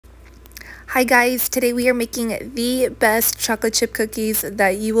Hi guys, today we are making the best chocolate chip cookies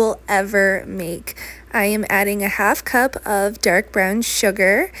that you will ever make. I am adding a half cup of dark brown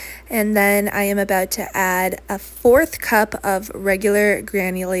sugar, and then I am about to add a fourth cup of regular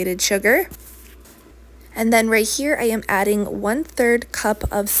granulated sugar. And then right here I am adding 1/3 cup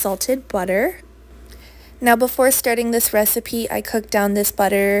of salted butter. Now before starting this recipe, I cooked down this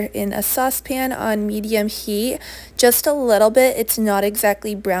butter in a saucepan on medium heat, just a little bit. It's not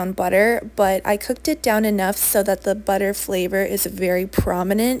exactly brown butter, but I cooked it down enough so that the butter flavor is very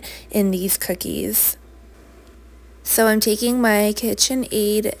prominent in these cookies. So I'm taking my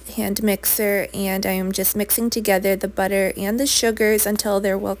KitchenAid hand mixer and I am just mixing together the butter and the sugars until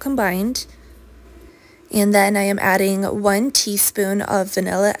they're well combined. And then I am adding 1 teaspoon of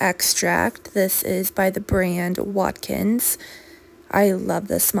vanilla extract. This is by the brand Watkins. I love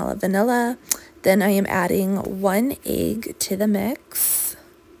the smell of vanilla. Then I am adding 1 egg to the mix.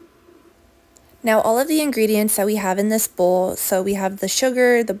 Now all of the ingredients that we have in this bowl, so we have the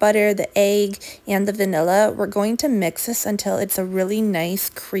sugar, the butter, the egg, and the vanilla. We're going to mix this until it's a really nice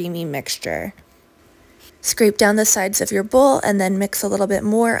creamy mixture. Scrape down the sides of your bowl and then mix a little bit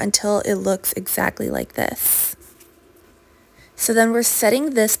more until it looks exactly like this. So then we're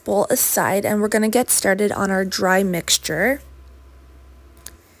setting this bowl aside and we're going to get started on our dry mixture.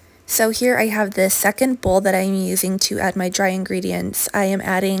 So here I have this second bowl that I'm using to add my dry ingredients. I am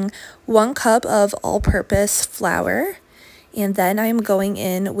adding 1 cup of all-purpose flour, and then I'm going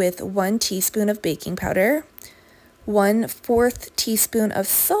in with 1 teaspoon of baking powder, 1/4 teaspoon of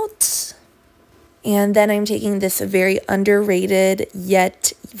salt, and then I'm taking this very underrated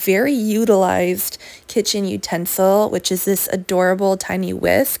yet very utilized kitchen utensil, which is this adorable tiny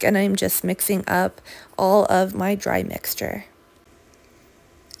whisk, and I'm just mixing up all of my dry mixture.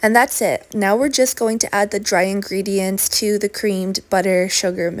 And that's it. Now we're just going to add the dry ingredients to the creamed butter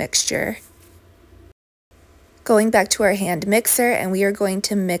sugar mixture. Going back to our hand mixer, and we are going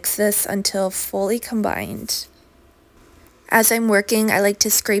to mix this until fully combined. As I'm working, I like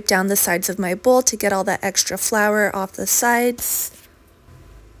to scrape down the sides of my bowl to get all that extra flour off the sides.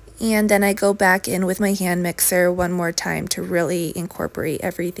 And then I go back in with my hand mixer one more time to really incorporate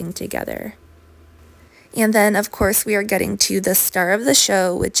everything together. And then, of course, we are getting to the star of the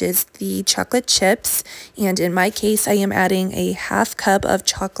show, which is the chocolate chips. And in my case, I am adding a half cup of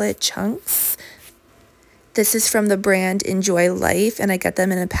chocolate chunks. This is from the brand Enjoy Life, and I get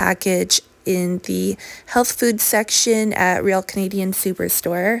them in a package in the health food section at Real Canadian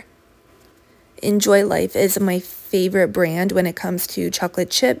Superstore. Enjoy Life is my favorite brand when it comes to chocolate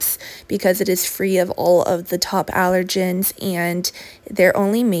chips because it is free of all of the top allergens and they're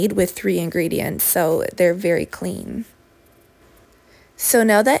only made with 3 ingredients, so they're very clean. So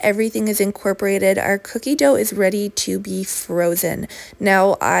now that everything is incorporated, our cookie dough is ready to be frozen.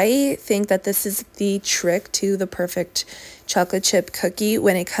 Now I think that this is the trick to the perfect chocolate chip cookie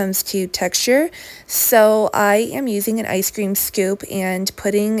when it comes to texture. So I am using an ice cream scoop and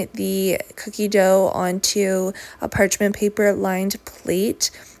putting the cookie dough onto a parchment paper lined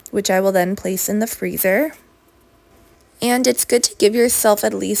plate, which I will then place in the freezer. And it's good to give yourself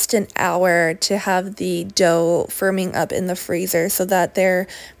at least an hour to have the dough firming up in the freezer so that they're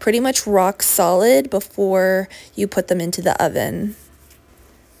pretty much rock solid before you put them into the oven.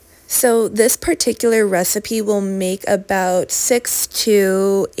 So this particular recipe will make about 6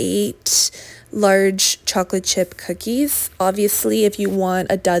 to 8 large chocolate chip cookies. Obviously, if you want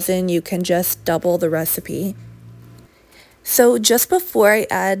a dozen, you can just double the recipe. So just before I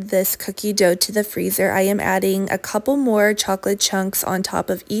add this cookie dough to the freezer, I am adding a couple more chocolate chunks on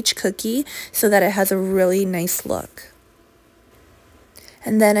top of each cookie so that it has a really nice look.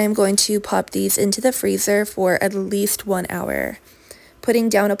 And then I'm going to pop these into the freezer for at least 1 hour. Putting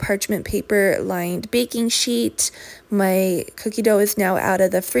down a parchment paper lined baking sheet, my cookie dough is now out of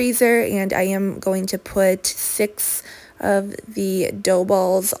the freezer and I am going to put 6 of the dough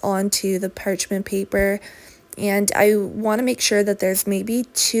balls onto the parchment paper. And I want to make sure that there's maybe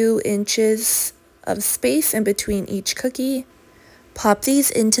 2 inches of space in between each cookie. Pop these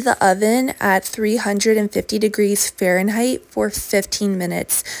into the oven at 350 degrees Fahrenheit for 15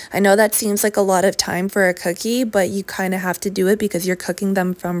 minutes. I know that seems like a lot of time for a cookie, but you kind of have to do it because you're cooking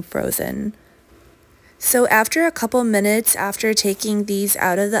them from frozen. So after a couple minutes after taking these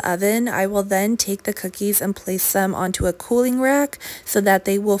out of the oven, I will then take the cookies and place them onto a cooling rack so that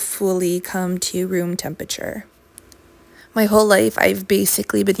they will fully come to room temperature. My whole life, I've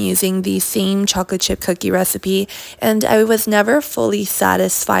basically been using the same chocolate chip cookie recipe, and I was never fully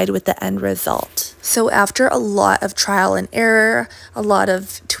satisfied with the end result. So after a lot of trial and error, a lot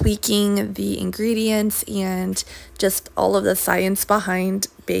of tweaking the ingredients, and just all of the science behind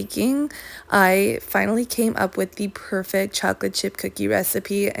baking, I finally came up with the perfect chocolate chip cookie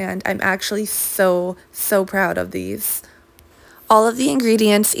recipe, and I'm actually so proud of these. All of the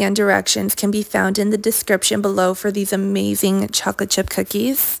ingredients and directions can be found in the description below for these amazing chocolate chip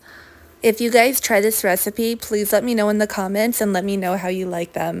cookies. If you guys try this recipe, please let me know in the comments and let me know how you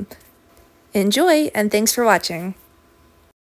like them. Enjoy, and thanks for watching.